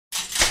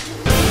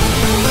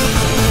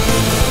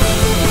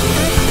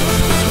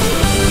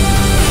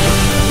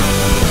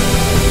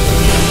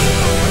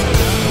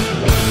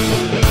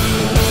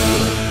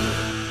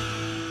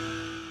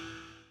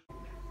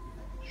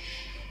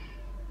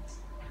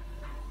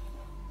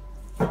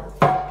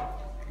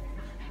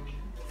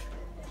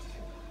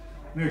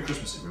Merry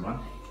Christmas everyone.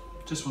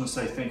 Just want to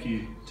say thank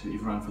you to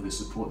everyone for their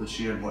support this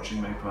year and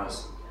watching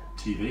Magpies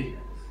TV,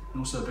 and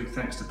also a big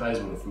thanks to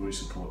Bayswater for your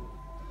support.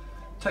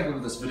 Take a look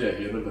at this video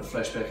here, a bit of a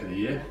flashback of the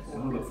year,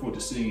 and we'll look forward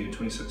to seeing you in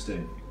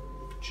 2016.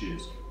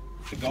 Cheers.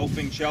 The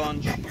golfing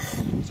challenge.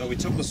 So we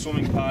took the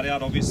swimming part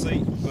out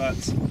obviously, but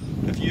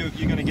if you're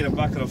going to get a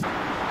bucket of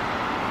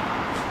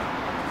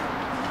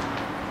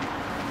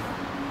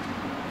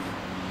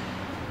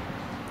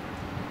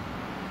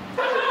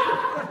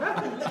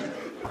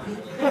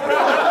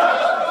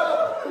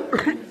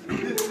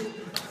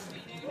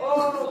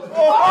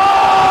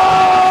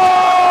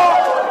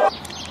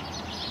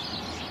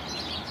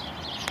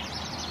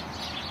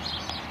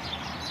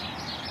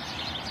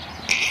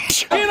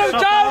Get him,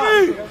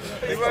 Tommy!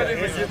 He's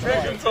running with your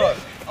dragon time.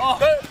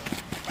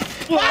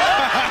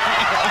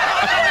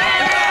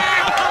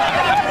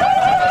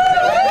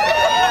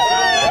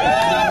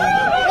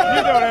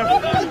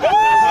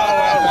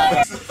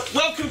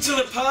 Welcome to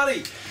the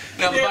party.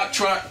 Now the buck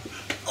truck,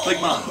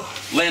 big man,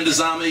 Landers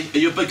Army. Are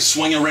you a big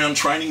swing around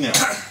training now?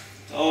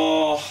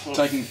 Oh,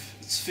 Taking.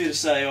 it's fair to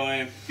say I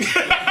am.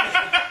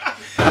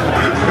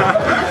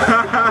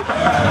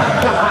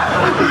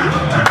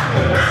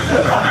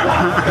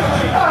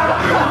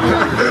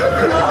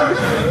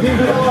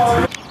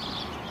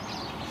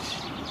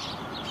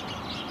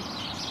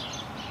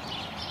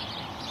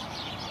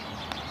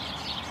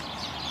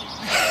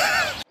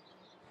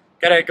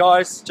 G'day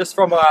guys, just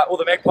from all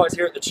the Magpies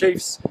here at the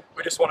Chiefs,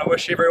 we just want to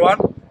wish everyone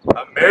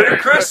a Merry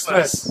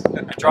Christmas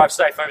and drive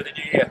safe over the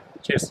new year.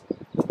 Cheers.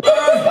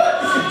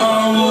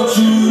 I want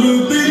you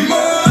to be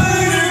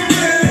mine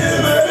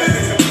again,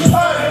 baby. I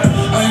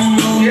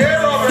know.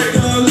 Yeah, Robert.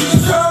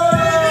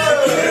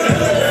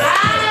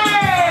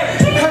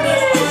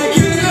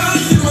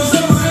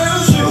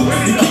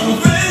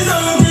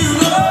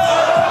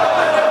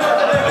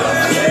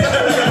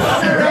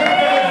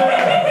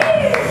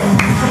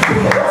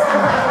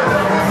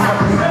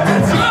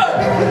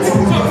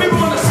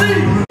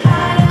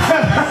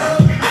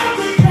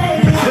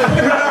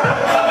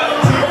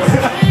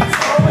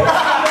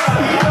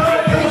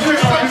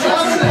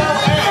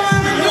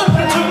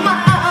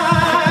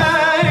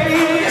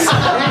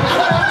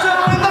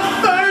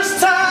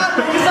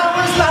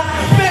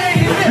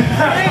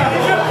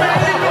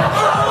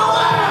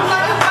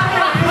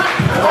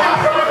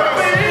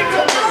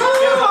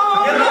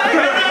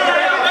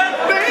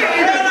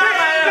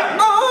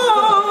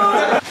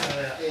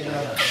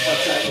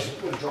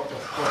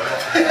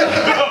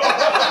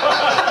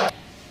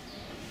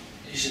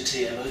 Here's your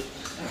tea, Emily.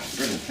 Oh,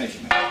 brilliant, thank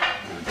you, mate. I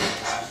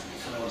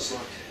know what it's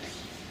like.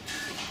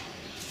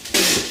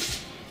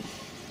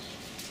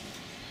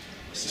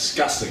 It's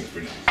disgusting,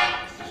 brilliant.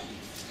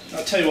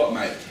 I'll tell you what,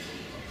 mate.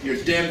 You're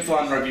a damn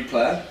fine rugby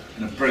player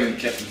and a brilliant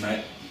captain,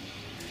 mate.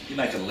 You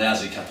make a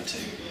lousy cup of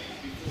tea.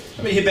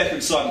 Let me head back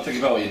inside and think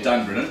about what you've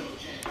done, Brennan.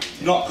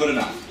 Not good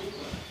enough.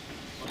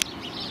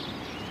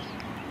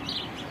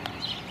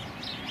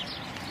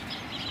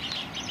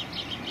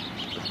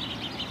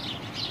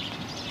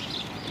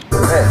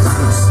 That's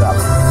good stuff.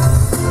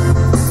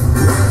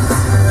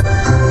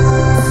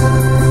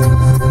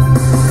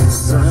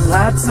 Sun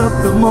lights up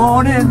the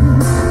morning,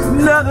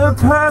 another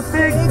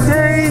perfect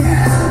day.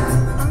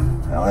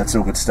 Oh, that's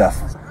all good stuff.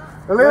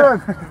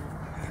 11.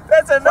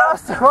 That's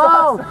enough.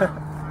 12.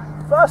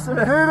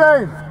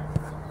 13.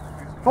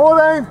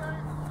 14.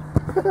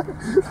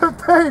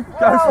 15.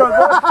 Go for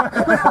it.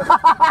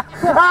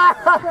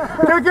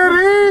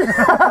 Kikiri.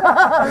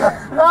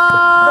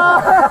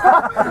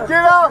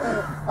 Get up.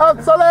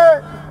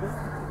 Absolute.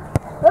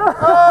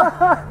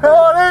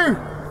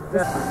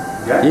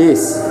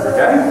 Yes.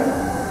 Okay?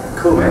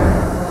 Cool, man.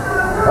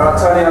 Alright,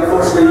 Tony,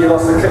 unfortunately you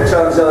lost the kick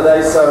challenge the other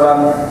day, so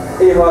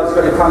Eli's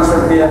got your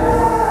punishment here.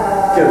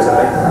 Give it to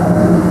me.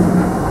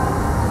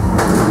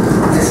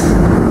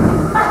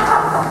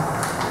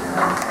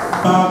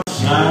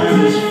 Outside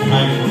is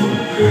frightful,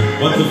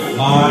 but the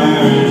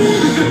fire is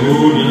so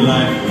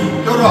delightful.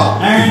 Good on.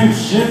 And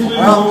since we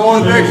all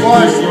the big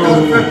boys,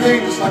 2015,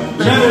 just like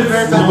the big old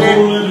fans I did.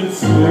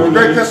 Have a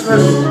great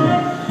Christmas.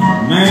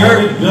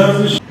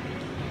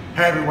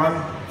 Hey everyone,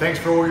 thanks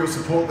for all your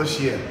support this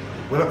year.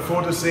 We look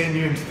forward to seeing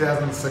you in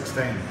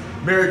 2016.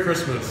 Merry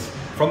Christmas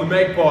from the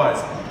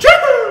Magpies.